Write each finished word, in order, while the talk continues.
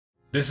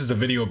This is a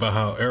video about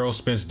how Errol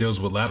Spence deals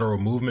with lateral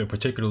movement,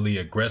 particularly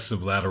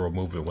aggressive lateral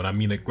movement. When I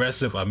mean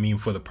aggressive, I mean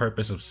for the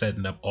purpose of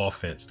setting up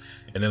offense.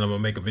 And then I'm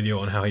gonna make a video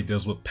on how he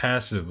deals with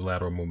passive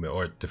lateral movement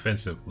or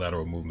defensive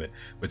lateral movement,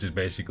 which is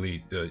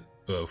basically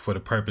for the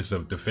purpose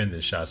of defending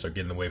shots or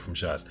getting away from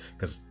shots,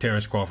 because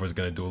Terrence Crawford is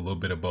going to do a little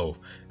bit of both.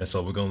 And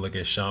so we're going to look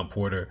at Shawn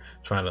Porter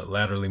trying to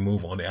laterally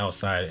move on the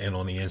outside and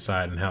on the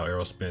inside, and how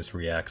Errol Spence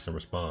reacts and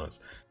responds.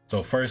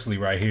 So firstly,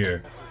 right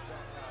here,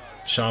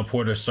 Shawn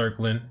Porter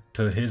circling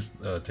to his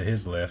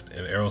left,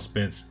 and Errol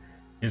Spence,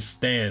 his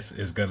stance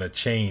is going to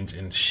change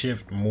and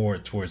shift more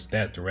towards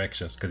that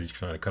direction because he's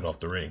trying to cut off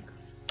the ring.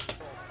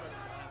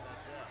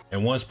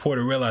 And once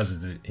Porter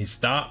realizes it, he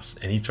stops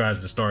and he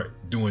tries to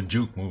start doing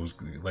juke moves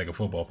like a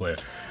football player.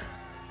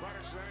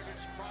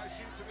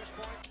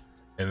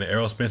 And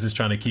Errol Spence is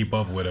trying to keep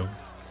up with him.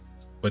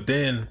 But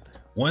then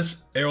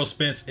once Errol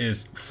Spence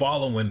is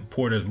following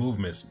Porter's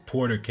movements,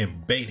 Porter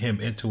can bait him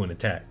into an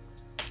attack.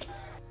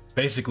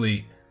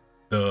 Basically,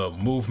 the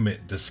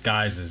movement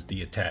disguises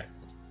the attack.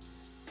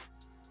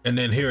 And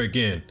then here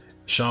again,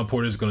 Shawn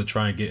Porter is going to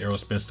try and get Errol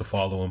Spence to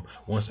follow him.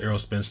 Once Errol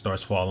Spence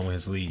starts following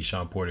his lead,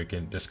 Shawn Porter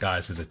can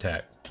disguise his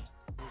attack.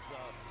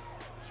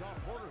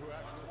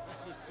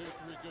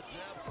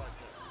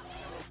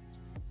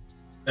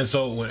 And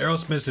so when Errol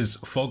Spence is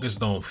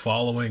focused on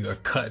following or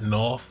cutting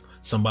off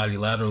somebody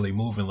laterally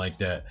moving like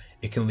that,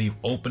 it can leave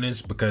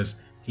openings because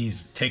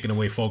he's taking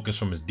away focus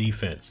from his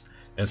defense.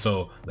 And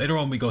so later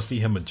on we go see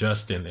him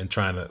adjusting and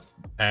trying to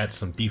add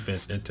some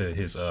defense into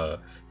his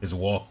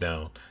walk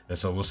down. And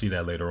so we'll see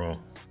that later on.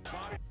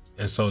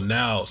 And so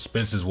now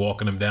Spence is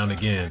walking him down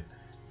again,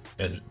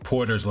 and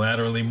Porter's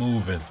laterally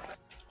moving.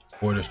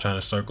 Porter's trying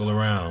to circle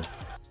around.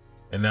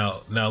 And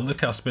now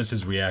look how Spence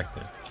is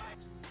reacting.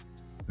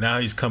 Now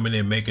he's coming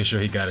in, making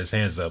sure he got his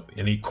hands up,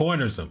 and he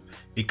corners him.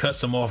 He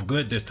cuts him off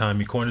good this time.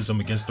 He corners him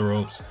against the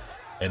ropes.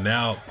 And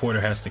now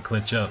Porter has to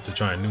clinch up to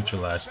try and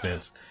neutralize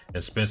Spence,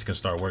 and Spence can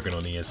start working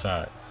on the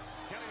inside.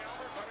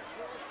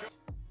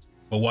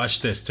 But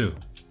watch this too.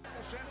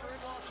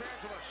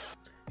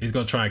 He's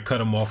gonna try and cut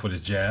him off with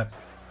his jab.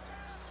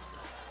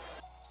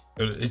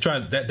 He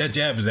tries that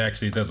jab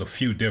does a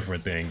few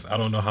different things. I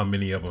don't know how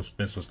many of them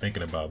Spence was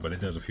thinking about, but it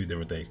does a few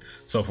different things.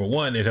 So for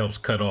one, it helps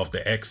cut off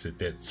the exit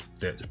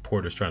that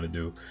Porter's trying to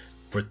do.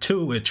 For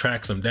two, it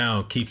tracks him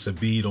down, keeps a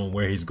bead on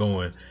where he's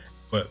going.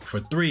 But for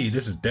three,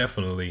 this is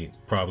definitely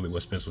probably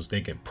what Spence was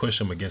thinking. Push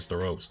him against the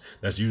ropes.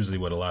 That's usually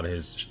what a lot of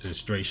his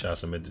straight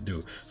shots are meant to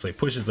do. So he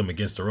pushes them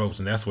against the ropes,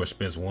 and that's where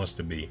Spence wants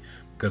to be.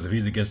 Because if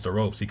he's against the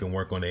ropes, he can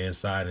work on the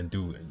inside and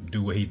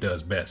do what he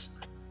does best.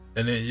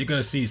 And then you're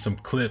going to see some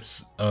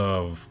clips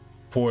of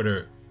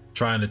Porter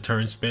trying to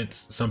turn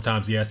Spence.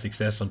 Sometimes he has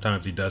success,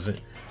 sometimes he doesn't.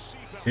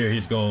 Here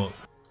he's going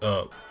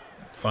to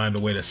find a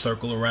way to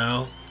circle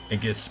around and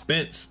get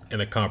Spence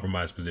in a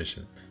compromised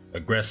position.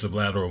 Aggressive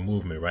lateral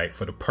movement, right,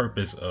 for the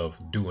purpose of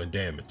doing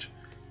damage.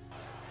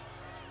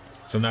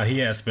 So now he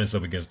has Spence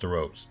up against the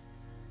ropes,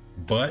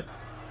 but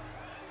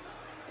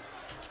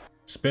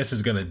Spence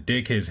is gonna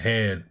dig his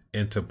head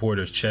into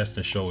Porter's chest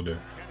and shoulder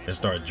and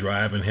start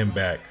driving him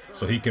back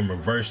so he can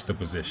reverse the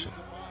position.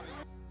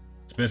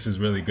 Spence is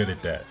really good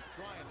at that.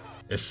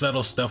 It's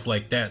subtle stuff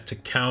like that to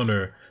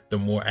counter the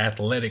more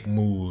athletic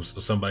moves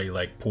of somebody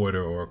like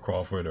Porter or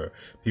Crawford or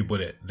people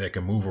that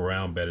can move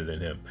around better than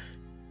him.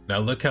 Now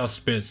look how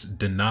Spence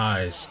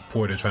denies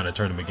Porter trying to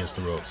turn him against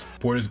the ropes.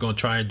 Porter's going to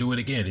try and do it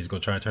again. He's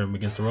going to try and turn him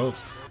against the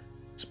ropes.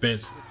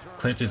 Spence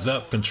clenches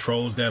up,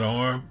 controls that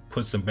arm,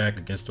 puts him back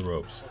against the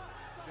ropes.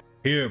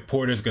 Here,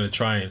 Porter's going to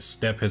try and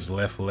step his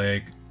left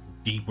leg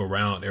deep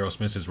around Errol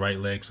Spence's right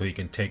leg so he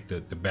can take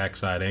the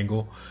backside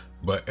angle.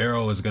 But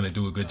Errol is going to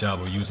do a good job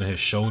of using his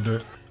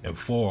shoulder and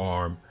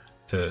forearm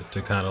to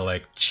kind of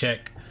like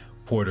check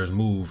Porter's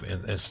move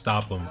and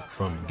stop him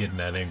from getting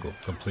that angle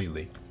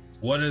completely.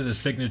 One of the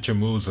signature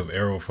moves of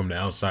Errol from the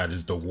outside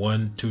is the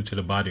 1-2 to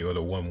the body, or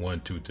the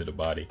 1-1-2 to the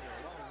body.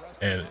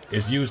 And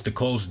it's used to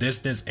close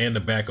distance and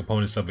to back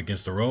opponents up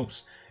against the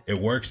ropes.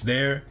 It works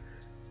there.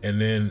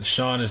 And then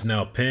Shawn is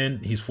now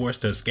pinned. He's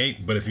forced to escape.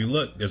 But if you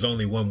look, there's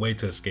only one way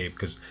to escape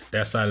because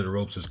that side of the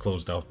ropes is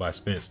closed off by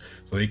Spence.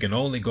 So he can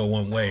only go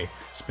one way.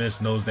 Spence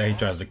knows that. He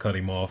tries to cut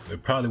him off.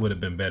 It probably would have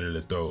been better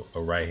to throw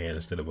a right hand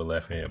instead of a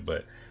left hand.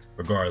 But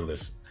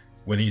regardless,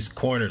 when he's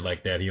cornered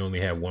like that, he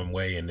only had one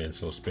way, and then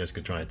so Spence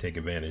could try and take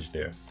advantage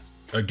there.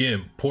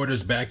 Again,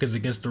 Porter's back is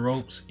against the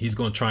ropes. He's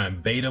going to try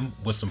and bait him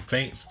with some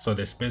feints so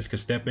that Spence can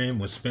step in.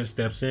 When Spence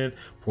steps in,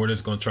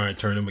 Porter's going to try and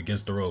turn him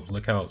against the ropes.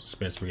 Look how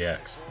Spence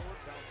reacts.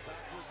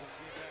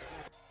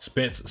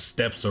 Spence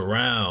steps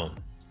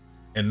around,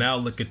 and now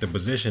look at the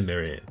position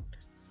they're in.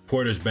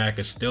 Porter's back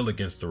is still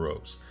against the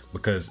ropes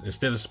because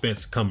instead of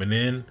Spence coming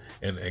in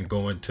and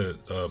going to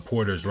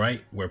Porter's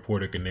right, where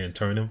Porter can then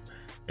turn him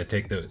and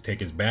take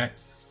his back,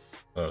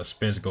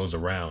 Spence goes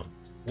around.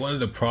 One of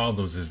the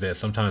problems is that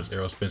sometimes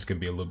Errol Spence can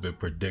be a little bit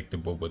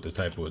predictable with the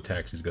type of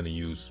attacks he's going to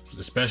use,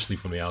 especially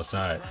from the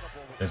outside.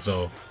 And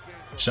so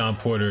Shawn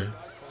Porter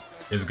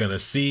is going to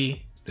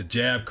see the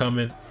jab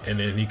coming, and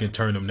then he can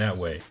turn him that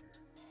way.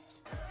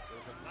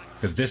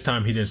 because this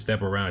time he didn't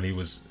step around. He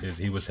was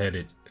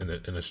headed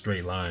in a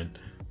straight line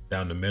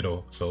down the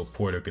middle, so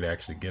Porter could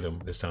actually get him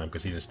this time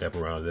because he didn't step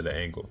around at the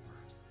angle.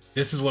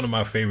 This is one of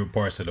my favorite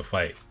parts of the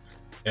fight,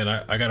 and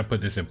I gotta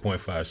put this in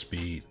 0.5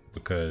 speed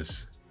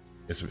because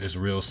it's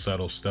real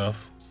subtle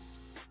stuff.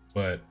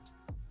 But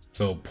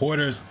so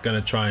Porter's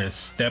gonna try and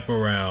step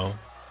around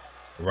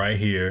right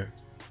here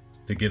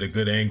to get a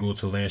good angle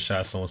to land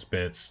shots on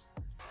Spence.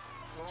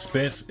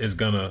 Spence is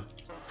gonna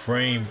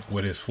frame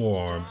with his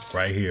forearm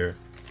right here,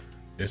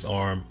 this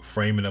arm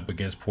framing up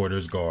against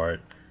Porter's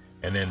guard,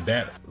 and then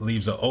that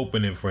leaves an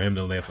opening for him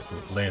to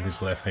land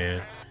his left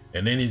hand,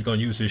 and then he's gonna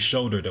use his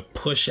shoulder to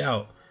push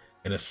out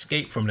and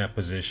escape from that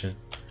position.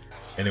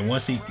 And then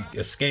once he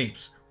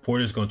escapes,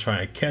 Porter's gonna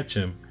try and catch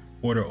him.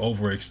 Porter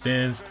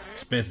overextends,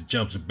 Spence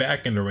jumps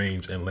back in the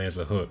range and lands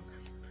a hook.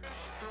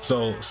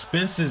 So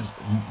Spence's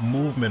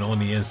movement on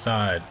the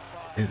inside,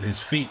 his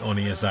feet on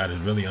the inside,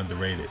 is really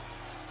underrated.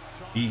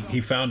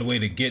 He found a way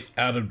to get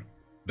out of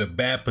the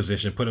bad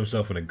position, put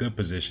himself in a good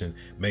position,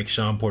 make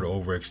Shawn Porter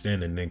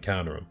overextend, and then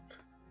counter him.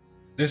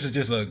 This is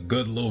just a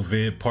good little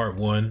vid, part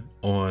 1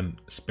 on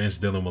Spence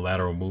dealing with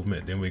lateral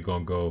movement. Then we're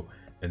gonna go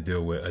and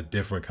deal with a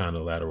different kind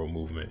of lateral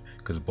movement,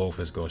 because both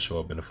is gonna show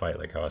up in the fight,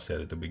 like how I said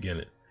at the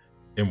beginning.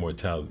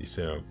 Immortality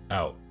Serum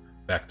out.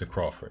 Back to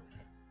Crawford.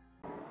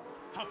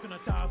 How can I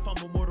die if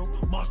I'm immortal?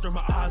 Monster in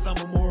my eyes, I'm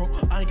immoral.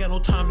 I ain't got no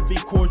time to be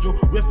cordial.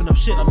 Ripping up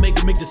shit, I'm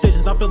making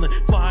decisions. I'm feeling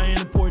fly and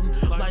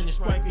important. Lightning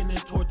striking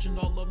and torching.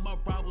 All of my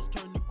rivals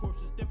turn to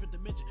corpses.